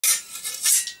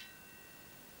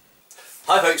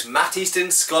Hi folks, Matt Easton,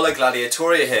 Scholar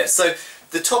Gladiatoria here. So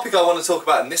the topic I want to talk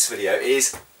about in this video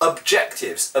is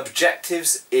objectives.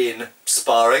 Objectives in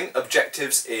sparring,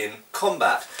 objectives in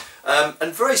combat.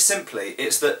 And very simply,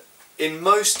 it's that in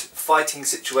most fighting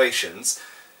situations,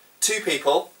 two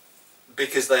people,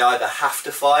 because they either have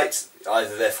to fight,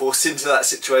 either they're forced into that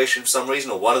situation for some reason,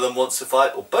 or one of them wants to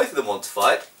fight, or both of them want to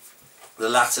fight. The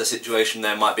latter situation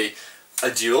there might be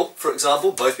a duel, for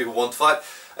example, both people want to fight.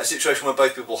 A situation where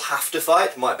both people have to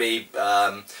fight might be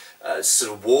a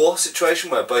sort of war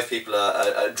situation where both people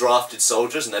are drafted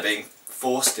soldiers and they're being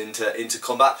forced into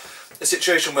combat. A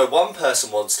situation where one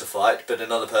person wants to fight but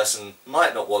another person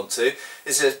might not want to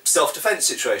is a self-defense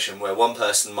situation where one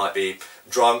person might be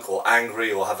drunk or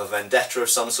angry or have a vendetta of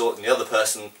some sort and the other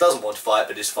person doesn't want to fight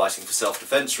but is fighting for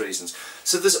self-defense reasons.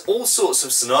 So there's all sorts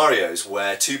of scenarios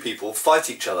where two people fight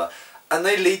each other, and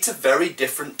they lead to very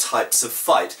different types of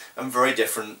fight and very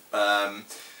different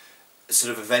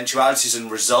sort of eventualities and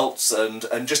results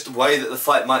and just the way that the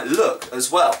fight might look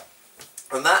as well.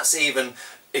 And that's even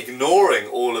ignoring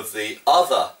all of the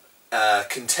other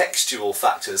contextual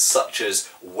factors such as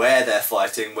where they're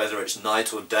fighting, whether it's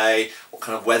night or day, what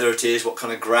kind of weather it is, what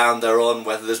kind of ground they're on,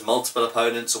 whether there's multiple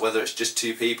opponents or whether it's just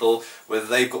two people, whether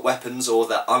they've got weapons or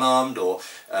they're unarmed or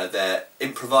they're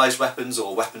improvised weapons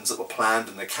or weapons that were planned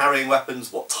and they're carrying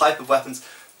weapons, what type of weapons.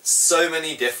 So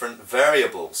many different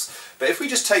variables. But if we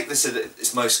just take this at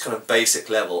its most kind of basic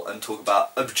level and talk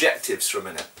about objectives for a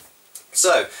minute.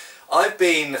 So I've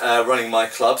been running my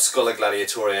club, Scholar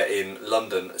Gladiatoria, in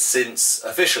London since,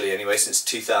 officially anyway, since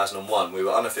 2001. We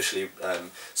were unofficially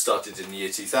started in the year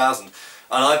 2000. And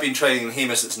I've been training in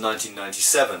HEMA since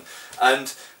 1997.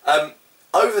 And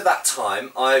over that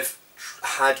time, I've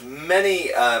had many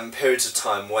periods of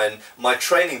time when my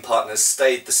training partners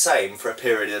stayed the same for a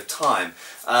period of time.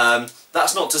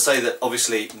 That's not to say that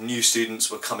obviously new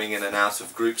students were coming in and out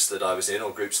of groups that I was in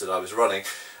or groups that I was running.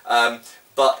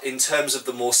 But in terms of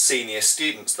the more senior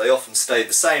students, they often stayed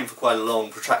the same for quite a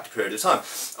long, protracted period of time.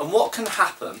 And what can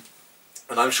happen,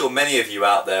 and I'm sure many of you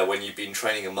out there when you've been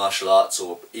training in martial arts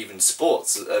or even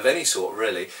sports of any sort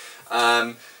really,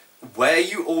 where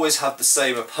you always have the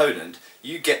same opponent,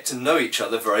 you get to know each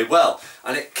other very well.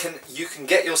 And you can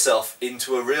get yourself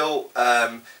into a real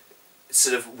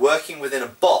sort of working within a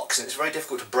box, and it's very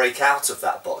difficult to break out of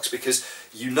that box because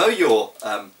you know your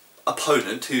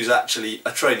opponent, who's actually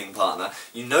a training partner,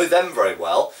 you know them very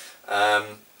well,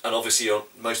 and obviously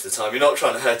most of the time you're not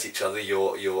trying to hurt each other,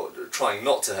 you're trying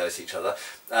not to hurt each other,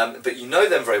 but you know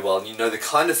them very well and you know the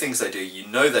kind of things they do, you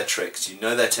know their tricks, you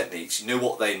know their techniques, you know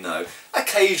what they know.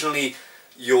 Occasionally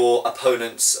your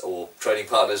opponents or training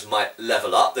partners might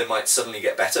level up, they might suddenly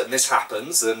get better, and this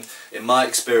happens, and in my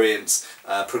experience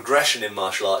progression in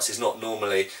martial arts is not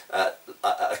normally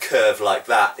a curve like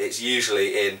that. It's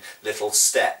usually in little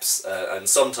steps, and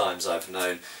sometimes I've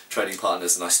known training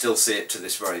partners, and I still see it to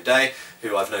this very day,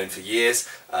 who I've known for years,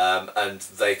 and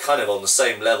they kind of on the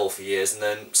same level for years, and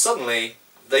then suddenly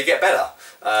they get better,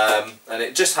 and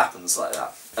it just happens like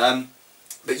that.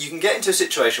 But you can get into a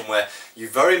situation where you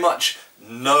very much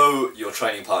know your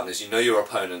training partners, you know your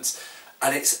opponents,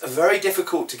 and it's very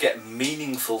difficult to get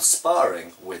meaningful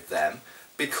sparring with them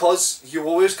because you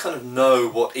always kind of know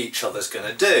what each other's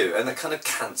going to do, and it kind of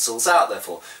cancels out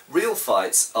therefore. Real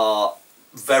fights are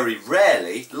very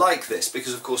rarely like this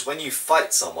because of course when you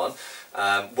fight someone,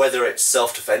 whether it's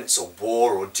self-defense or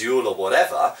war or duel or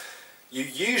whatever, you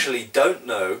usually don't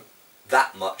know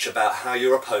that much about how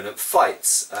your opponent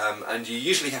fights, and you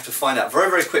usually have to find out very,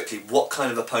 very quickly what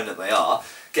kind of opponent they are,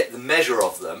 get the measure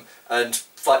of them, and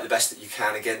fight the best that you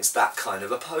can against that kind of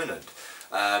opponent.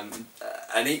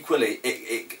 And equally,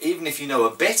 even if you know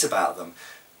a bit about them,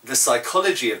 the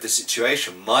psychology of the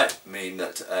situation might mean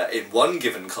that in one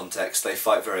given context they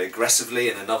fight very aggressively,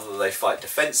 in another they fight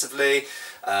defensively.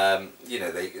 You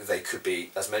know, they could be,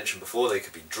 as mentioned before, they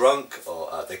could be drunk,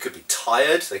 or they could be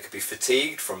tired, they could be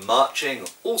fatigued from marching,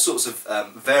 all sorts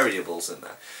of variables in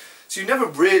there. So you never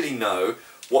really know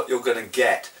what you're going to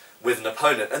get with an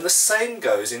opponent, and the same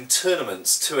goes in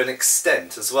tournaments to an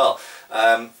extent as well.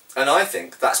 And I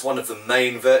think that's one of the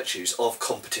main virtues of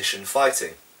competition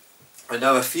fighting. I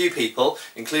know a few people,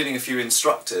 including a few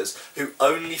instructors, who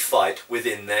only fight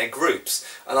within their groups,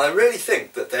 and I really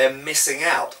think that they're missing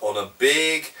out on a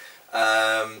big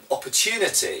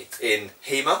opportunity in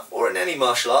HEMA or in any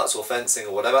martial arts or fencing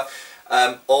or whatever,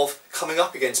 of coming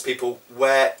up against people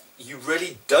where you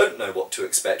really don't know what to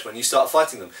expect when you start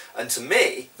fighting them. And to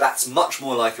me, that's much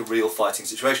more like a real fighting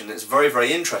situation. It's very,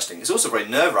 very interesting. It's also very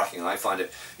nerve-wracking. I find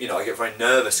it, you know, I get very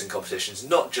nervous in competitions,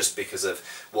 not just because of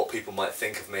what people might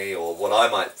think of me or what I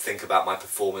might think about my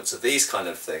performance of these kind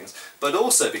of things, but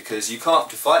also because you come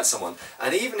up to fight someone,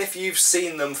 and even if you've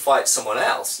seen them fight someone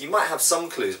else, you might have some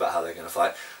clues about how they're going to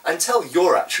fight. Until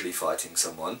you're actually fighting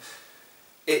someone,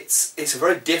 it's a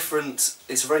very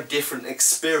different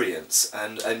experience,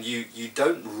 and you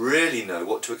don't really know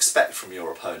what to expect from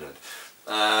your opponent.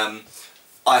 I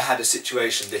had a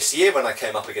situation this year when I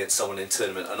came up against someone in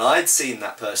tournament, and I'd seen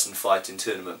that person fight in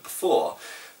tournament before,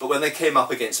 but when they came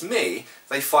up against me,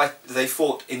 they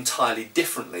fought entirely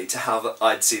differently to how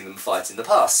I'd seen them fight in the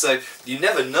past. So you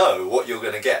never know what you're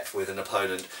going to get with an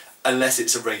opponent unless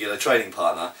it's a regular training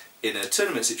partner in a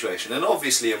tournament situation, and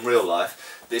obviously in real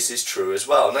life this is true as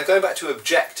well. Now, going back to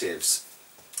objectives,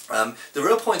 the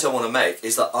real point I want to make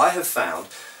is that I have found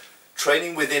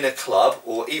training within a club,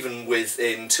 or even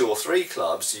within 2 or 3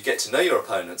 clubs, you get to know your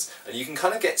opponents and you can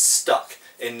kind of get stuck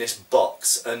in this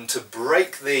box, and to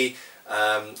break the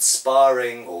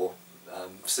sparring or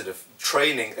sort of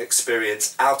training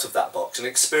experience out of that box and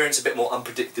experience a bit more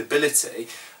unpredictability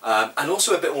and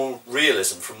also a bit more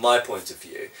realism from my point of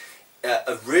view,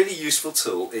 a really useful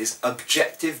tool is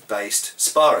objective-based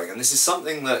sparring, and this is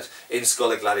something that in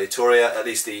Schola Gladiatoria, at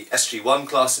least the SG1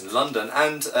 class in London,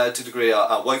 and to a degree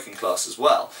our Woking class as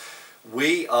well,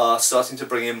 we are starting to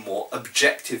bring in more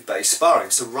objective-based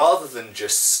sparring. So rather than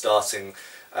just starting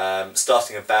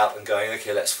about and going,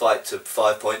 okay, let's fight to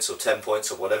 5 points or 10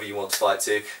 points or whatever you want to fight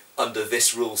to under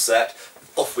this rule set,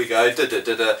 off we go,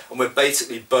 and we're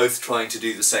basically both trying to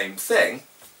do the same thing.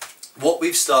 What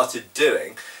we've started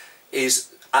doing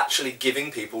is actually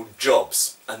giving people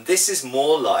jobs, and this is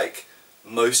more like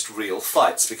most real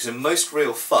fights, because in most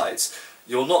real fights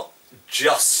you're not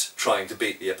just trying to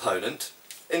beat the opponent.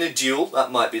 In a duel that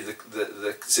might be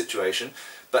the situation,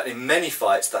 but in many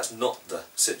fights that's not the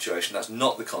situation, that's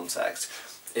not the context.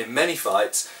 In many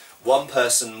fights one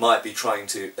person might be trying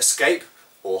to escape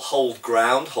or hold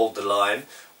ground, hold the line,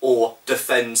 or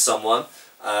defend someone,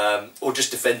 or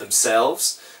just defend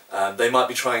themselves. They might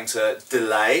be trying to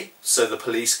delay so the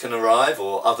police can arrive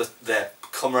or their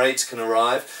comrades can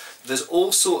arrive. There's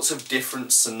all sorts of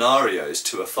different scenarios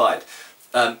to a fight.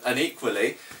 And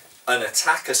equally, an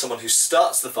attacker, someone who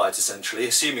starts the fight essentially,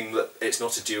 assuming that it's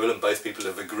not a duel and both people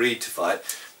have agreed to fight,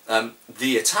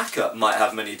 the attacker might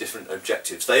have many different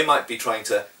objectives. They might be trying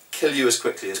to kill you as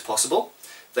quickly as possible.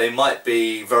 They might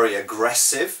be very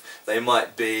aggressive. They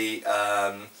might be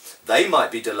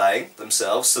delaying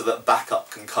themselves so that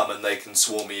backup can come and they can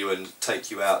swarm you and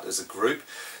take you out as a group.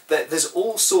 There's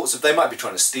all sorts of... They might be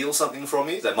trying to steal something from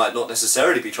you. They might not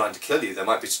necessarily be trying to kill you. They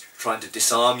might be trying to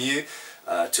disarm you,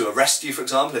 to arrest you, for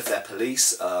example, if they're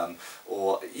police,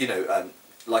 or, you know,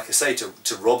 like I say,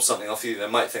 to rob something off you. They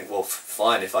might think, well,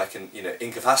 fine, if I can, you know,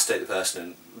 incapacitate the person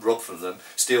and rob from them,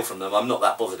 steal from them, I'm not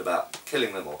that bothered about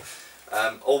killing them,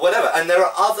 or whatever. And there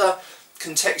are other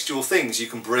contextual things you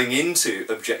can bring into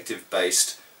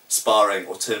objective-based sparring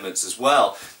or tournaments as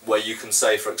well, where you can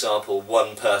say, for example,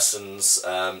 one person's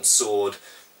sword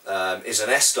is an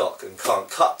S-stock and can't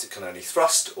cut, it can only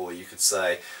thrust, or you could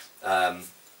say,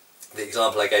 the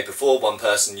example I gave before, one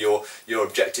person, your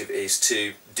objective is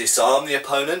to disarm the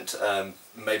opponent,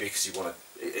 maybe because you want to,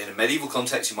 in a medieval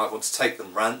context, you might want to take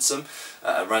them ransom,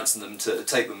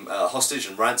 take them hostage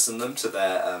and ransom them to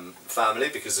their family,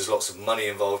 because there's lots of money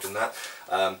involved in that.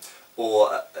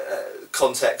 Or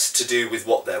context to do with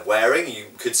what they're wearing. You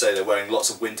could say they're wearing lots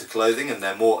of winter clothing and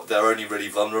they're only really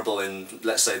vulnerable in,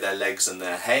 let's say, their legs and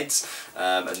their heads,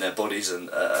 and their bodies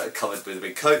and covered with a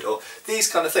big coat, or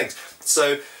these kind of things.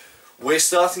 So we're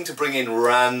starting to bring in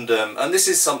random, and this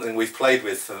is something we've played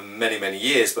with for many, many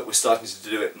years, but we're starting to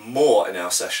do it more in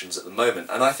our sessions at the moment,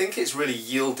 and I think it's really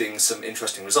yielding some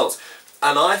interesting results.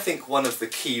 And I think one of the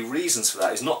key reasons for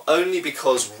that is not only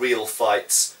because real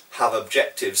fights have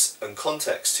objectives and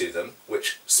context to them,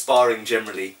 which sparring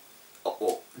generally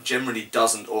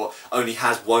doesn't, or only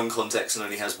has one context and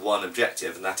only has one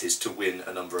objective, and that is to win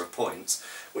a number of points,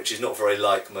 which is not very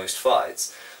like most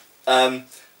fights.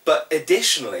 But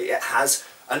additionally, it has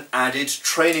an added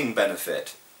training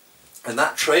benefit, and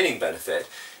that training benefit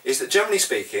is that, generally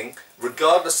speaking,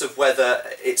 regardless of whether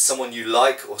it's someone you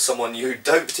like or someone you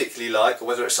don't particularly like, or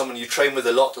whether it's someone you train with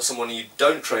a lot or someone you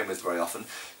don't train with very often,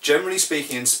 generally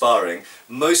speaking in sparring,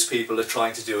 most people are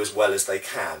trying to do as well as they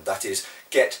can. That is,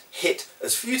 get hit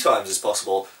as few times as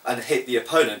possible and hit the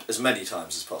opponent as many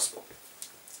times as possible.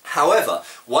 However,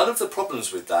 one of the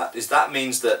problems with that is that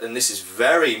means that, and this is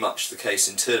very much the case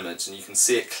in tournaments, and you can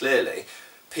see it clearly,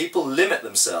 people limit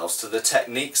themselves to the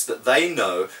techniques that they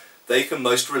know they can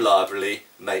most reliably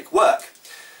make work.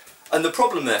 And the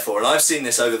problem therefore, and I've seen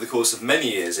this over the course of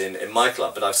many years in my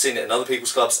club, but I've seen it in other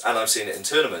people's clubs and I've seen it in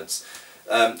tournaments,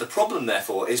 the problem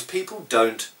therefore is people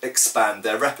don't expand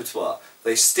their repertoire.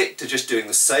 They stick to just doing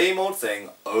the same old thing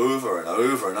over and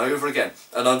over and over again.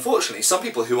 And unfortunately, some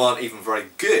people who aren't even very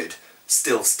good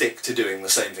still stick to doing the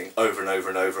same thing over and over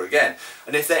and over again.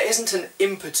 And if there isn't an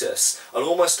impetus, and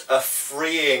almost a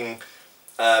freeing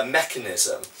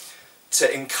mechanism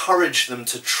to encourage them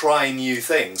to try new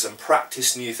things and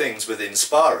practice new things within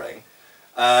sparring,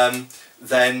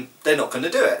 then they're not going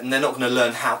to do it, and they're not going to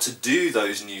learn how to do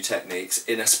those new techniques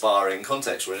in a sparring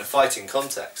context or in a fighting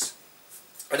context.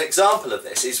 An example of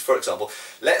this is, for example,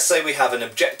 let's say we have an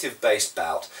objective-based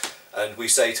bout, and we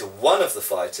say to one of the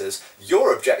fighters,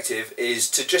 your objective is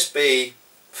to just be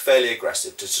fairly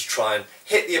aggressive, to just try and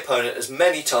hit the opponent as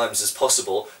many times as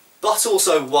possible, but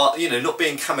also, you know, not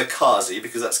being kamikaze,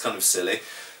 because that's kind of silly,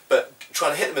 but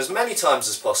trying to hit them as many times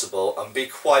as possible and be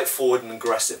quite forward and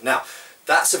aggressive. Now,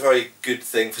 that's a very good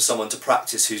thing for someone to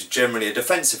practice who's generally a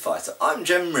defensive fighter. I'm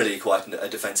generally quite a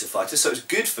defensive fighter, so it's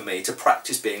good for me to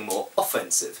practice being more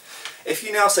offensive. If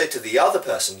you now say to the other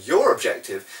person, your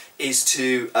objective is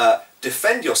to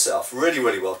defend yourself really,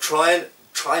 really well, try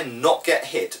and not get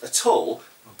hit at all,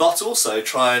 but also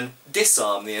try and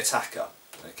disarm the attacker.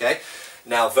 Okay?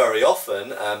 Now, very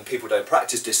often people don't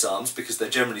practice disarms because they're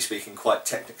generally speaking quite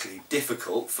technically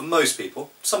difficult for most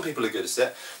people. Some people are good at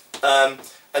it.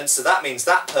 And so that means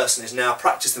that person is now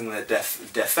practicing their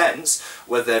defence,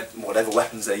 whatever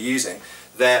weapons they're using.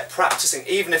 They're practicing,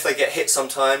 even if they get hit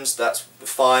sometimes, that's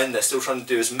fine, they're still trying to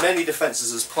do as many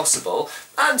defences as possible,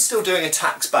 and still doing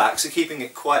attacks back, so keeping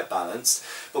it quite balanced,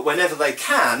 but whenever they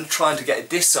can, trying to get a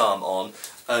disarm on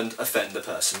and offend the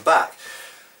person back.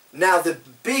 Now the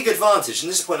big advantage, and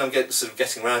this is the point I'm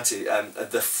getting around to,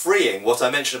 the freeing, what I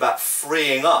mentioned about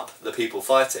freeing up the people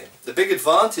fighting, the big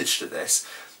advantage to this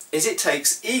is it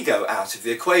takes ego out of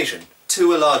the equation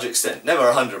to a large extent, never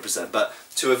 100%, but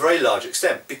to a very large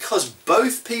extent, because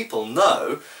both people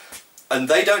know, and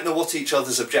they don't know what each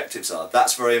other's objectives are.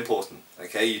 That's very important.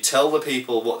 Okay, you tell the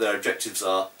people what their objectives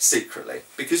are secretly,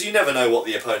 because you never know what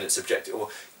the opponent's objective, or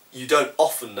you don't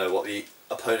often know what the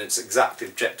opponent's exact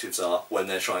objectives are when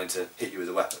they're trying to hit you with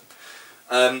a weapon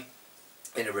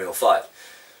in a real fight.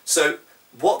 So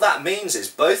what that means is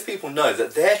both people know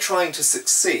that they're trying to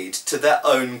succeed to their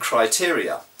own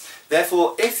criteria.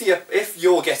 Therefore, if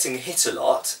you're getting hit a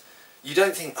lot, you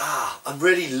don't think, I'm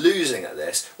really losing at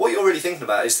this. What you're really thinking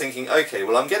about is thinking, okay,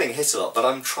 well, I'm getting hit a lot, but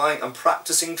I'm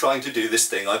practicing trying to do this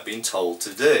thing I've been told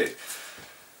to do.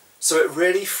 So it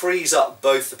really frees up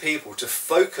both the people to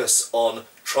focus on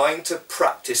trying to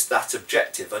practice that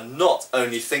objective and not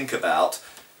only think about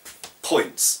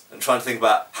points and trying to think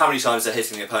about how many times they're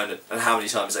hitting the opponent and how many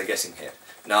times they're getting hit.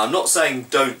 Now, I'm not saying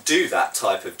don't do that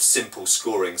type of simple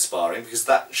scoring sparring, because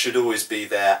that should always be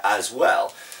there as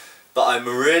well, but I'm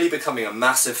really becoming a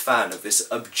massive fan of this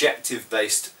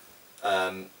objective-based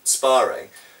sparring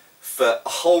for a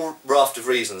whole raft of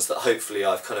reasons that hopefully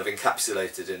I've kind of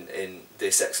encapsulated in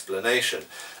this explanation.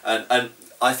 And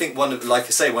I think one of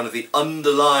the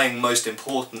underlying most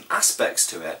important aspects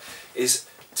to it is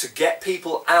to get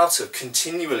people out of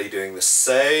continually doing the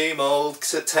same old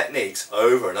techniques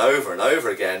over and over and over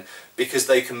again because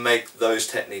they can make those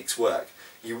techniques work.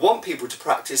 You want people to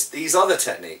practice these other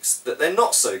techniques that they're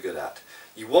not so good at.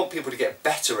 You want people to get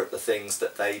better at the things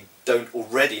that they don't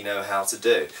already know how to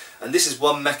do. And this is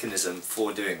one mechanism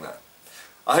for doing that.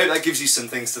 I hope that gives you some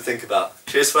things to think about.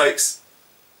 Cheers, folks!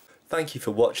 Thank you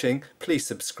for watching. Please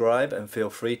subscribe and feel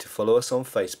free to follow us on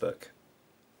Facebook.